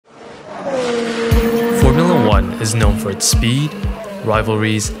Formula 1 is known for its speed,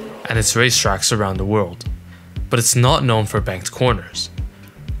 rivalries, and its racetracks around the world. But it's not known for banked corners.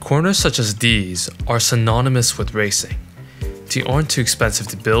 Corners such as these are synonymous with racing. They aren't too expensive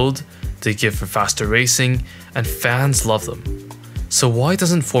to build, they give for faster racing, and fans love them. So why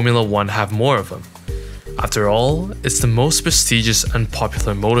doesn't Formula 1 have more of them? After all, it's the most prestigious and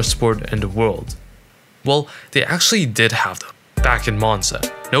popular motorsport in the world. Well, they actually did have them, back in Monza.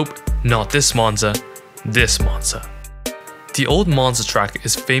 Nope, not this Monza, this Monza. The old Monza track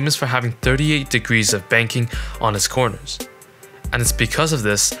is famous for having 38 degrees of banking on its corners. And it's because of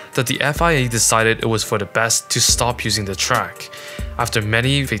this that the FIA decided it was for the best to stop using the track. After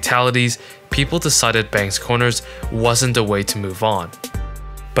many fatalities, people decided banked corners wasn't the way to move on.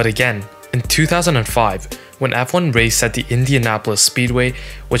 But again, in 2005, when F1 raced at the Indianapolis Speedway,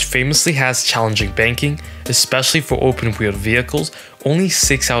 which famously has challenging banking, especially for open-wheeled vehicles, only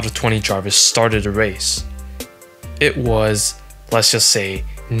 6 out of 20 drivers started the race. It was, let's just say,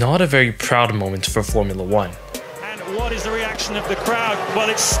 not a very proud moment for Formula 1. What is the reaction of the crowd? Well,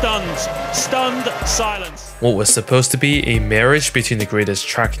 it's stunned silence. What was supposed to be a marriage between the greatest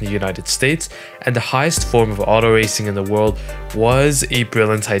track in the United States and the highest form of auto racing in the world was a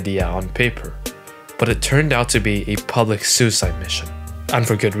brilliant idea on paper. But it turned out to be a public suicide mission. And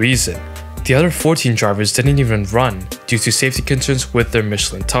for good reason. The other 14 drivers didn't even run due to safety concerns with their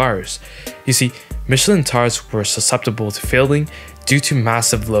Michelin tires. You see, Michelin tires were susceptible to failing due to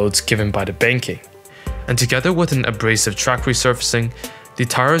massive loads given by the banking. And together with an abrasive track resurfacing, the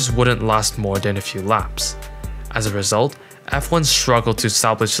tires wouldn't last more than a few laps. As a result, F1 struggled to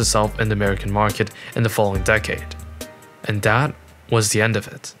establish itself in the American market in the following decade. And that was the end of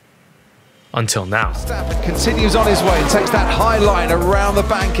it. Until now. Verstappen continues on his way and takes that high line around the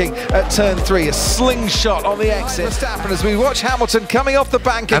banking at turn 3. A slingshot on the exit. Verstappen as we watch Hamilton coming off the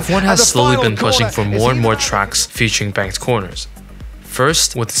banking. F1 has slowly been pushing for more and more tracks featuring banked corners.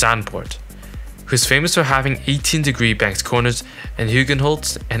 First with Zandvoort, who's famous for having 18-degree banked corners in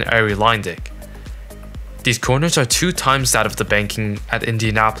Hugenholtz and Arie-Luyendyk. These corners are 2 times that of the banking at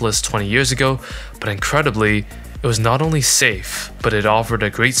Indianapolis 20 years ago, but incredibly, it was not only safe, but it offered a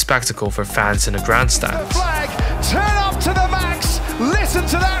great spectacle for fans in the grandstands. The flag, turn up to the max, listen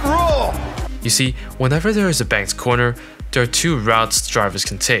to that roar! You see, whenever there is a banked corner, there are 2 routes drivers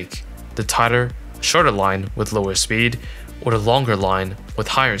can take. The tighter, shorter line with lower speed, or the longer line with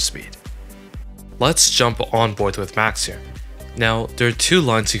higher speed. Let's jump on board with Max here. Now, there are 2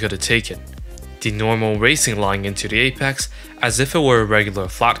 lines you could have taken. The normal racing line into the apex, as if it were a regular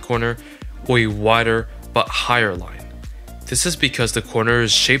flat corner, or a wider but higher line. This is because the corner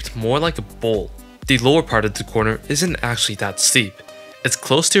is shaped more like a bowl. The lower part of the corner isn't actually that steep. It's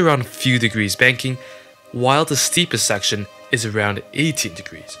close to around a few degrees banking, while the steepest section is around 18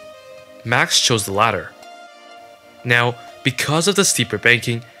 degrees. Max chose the latter. Now, because of the steeper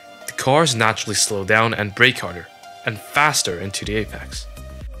banking, the cars naturally slow down and brake harder and faster into the apex.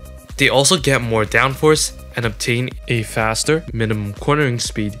 They also get more downforce and obtain a faster minimum cornering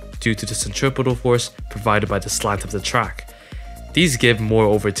speed due to the centripetal force provided by the slant of the track. These give more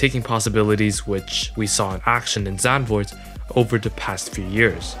overtaking possibilities, which we saw in action in Zandvoort over the past few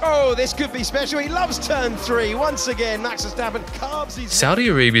years. Oh, this could be special. He loves turn 3. Once again, Max Verstappen carves his... Saudi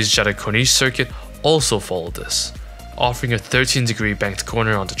Arabia's Jeddah Corniche circuit also followed this, offering a 13-degree banked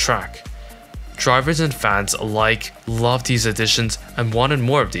corner on the track. Drivers and fans alike loved these additions and wanted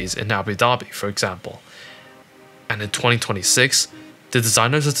more of these in Abu Dhabi, for example. And in 2026, the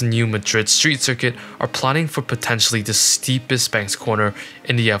designers of the new Madrid street circuit are planning for potentially the steepest banked corner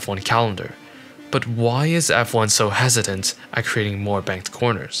in the F1 calendar. But why is F1 so hesitant at creating more banked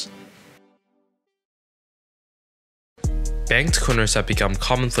corners? Banked corners have become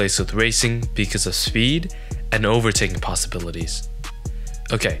commonplace with racing because of speed and overtaking possibilities.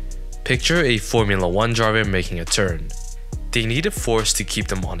 Okay, picture a Formula 1 driver making a turn. They need a force to keep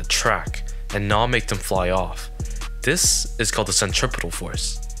them on the track and not make them fly off. This is called the centripetal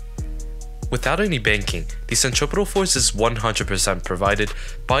force. Without any banking, the centripetal force is 100% provided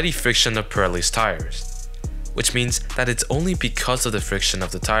by the friction of Pirelli's tires, which means that it's only because of the friction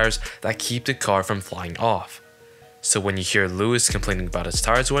of the tires that keep the car from flying off. So when you hear Lewis complaining about his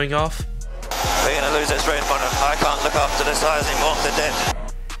tires wearing off, we're gonna lose this rain runner. I can't look after the tires anymore, they're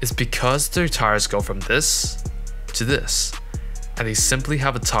dead. It's because their tires go from this to this, and they simply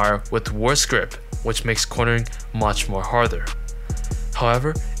have a tire with worse grip, which makes cornering much more harder.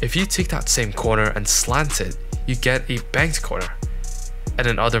 However, if you take that same corner and slant it, you get a banked corner. And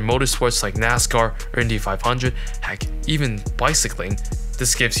in other motorsports like NASCAR or Indy 500, heck, even bicycling,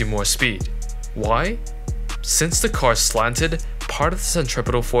 this gives you more speed. Why? Since the car is slanted, part of the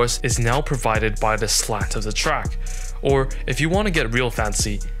centripetal force is now provided by the slant of the track, or if you want to get real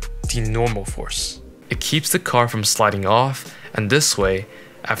fancy, the normal force. It keeps the car from sliding off, and this way,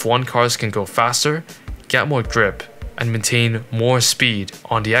 F1 cars can go faster, get more grip, and maintain more speed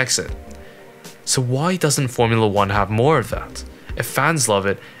on the exit. So why doesn't Formula 1 have more of that? If fans love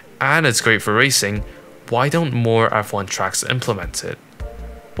it, and it's great for racing, why don't more F1 tracks implement it?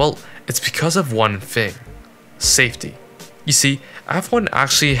 Well, it's because of one thing: safety. You see, F1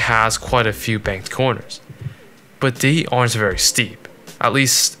 actually has quite a few banked corners, but they aren't very steep, at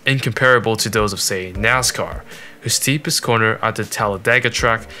least incomparable to those of, say, NASCAR, whose steepest corner at the Talladega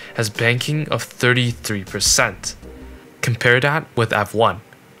track has banking of 33%. Compare that with F1,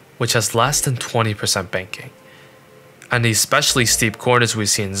 which has less than 20% banking. And the especially steep corners we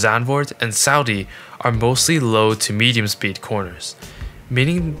see in Zandvoort and Saudi are mostly low to medium speed corners,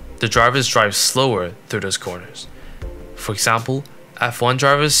 meaning the drivers drive slower through those corners. For example, F1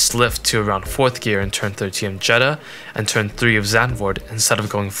 drivers lift to around 4th gear in turn 13 of Jeddah and turn 3 of Zandvoort instead of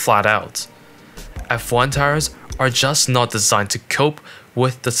going flat out. F1 tires are just not designed to cope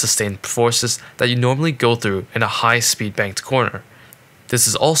with the sustained forces that you normally go through in a high-speed banked corner. This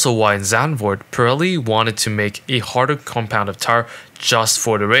is also why in Zandvoort, Pirelli wanted to make a harder compound of tire just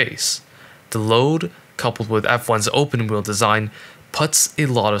for the race. The load, coupled with F1's open-wheel design, puts a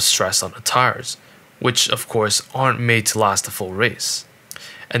lot of stress on the tires, which of course aren't made to last a full race.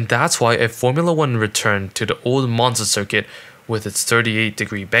 And that's why if Formula 1 returned to the old Monza circuit with its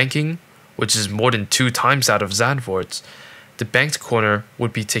 38-degree banking, which is more than 2 times that of Zandvoort's, the banked corner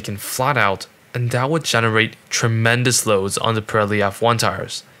would be taken flat out, and that would generate tremendous loads on the Pirelli F1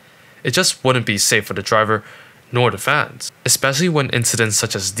 tires. It just wouldn't be safe for the driver nor the fans, especially when incidents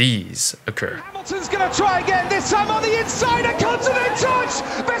such as these occur. Hamilton's going to try again, this time on the inside, a continent touch!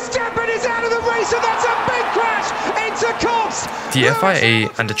 Verstappen is out of the race, and that's a big crash into Cox! The FIA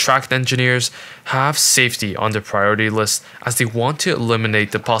and the track engineers have safety on their priority list as they want to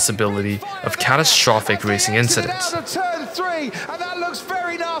eliminate the possibility of catastrophic racing incidents. Out of turn 3, and that looks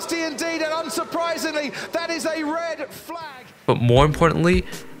very nasty indeed, and unsurprisingly, that is a red flag. But more importantly,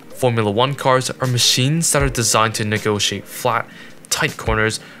 Formula 1 cars are machines that are designed to negotiate flat, tight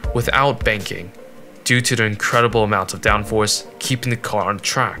corners without banking, due to the incredible amount of downforce keeping the car on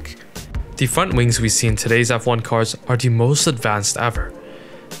track. The front wings we see in today's F1 cars are the most advanced ever,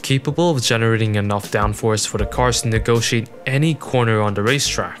 capable of generating enough downforce for the cars to negotiate any corner on the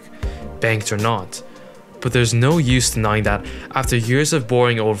racetrack, banked or not. But there's no use denying that after years of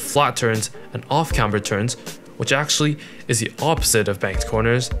boring old flat turns and off-camber turns, which actually is the opposite of banked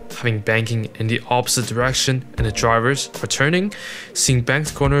corners, having banking in the opposite direction and the drivers are turning, seeing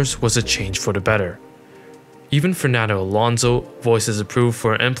banked corners was a change for the better. Even Fernando Alonso voices approval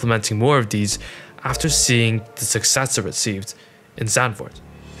for implementing more of these after seeing the success it received in Zandvoort,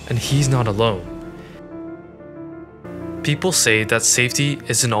 and he's not alone. People say that safety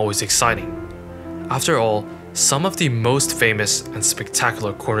isn't always exciting. After all, some of the most famous and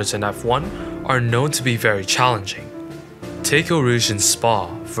spectacular corners in F1 are known to be very challenging. Take Eau Rouge in Spa,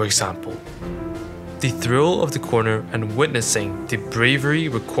 for example. The thrill of the corner and witnessing the bravery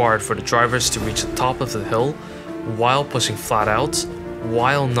required for the drivers to reach the top of the hill while pushing flat out,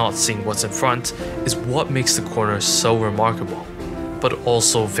 while not seeing what's in front, is what makes the corner so remarkable, but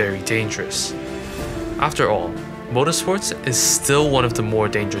also very dangerous. After all, motorsports is still one of the more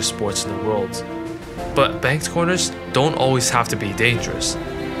dangerous sports in the world. But banked corners don't always have to be dangerous,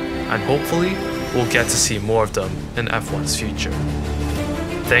 and hopefully we'll get to see more of them in F1's future.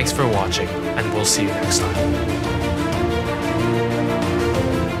 Thanks for watching, and we'll see you next time.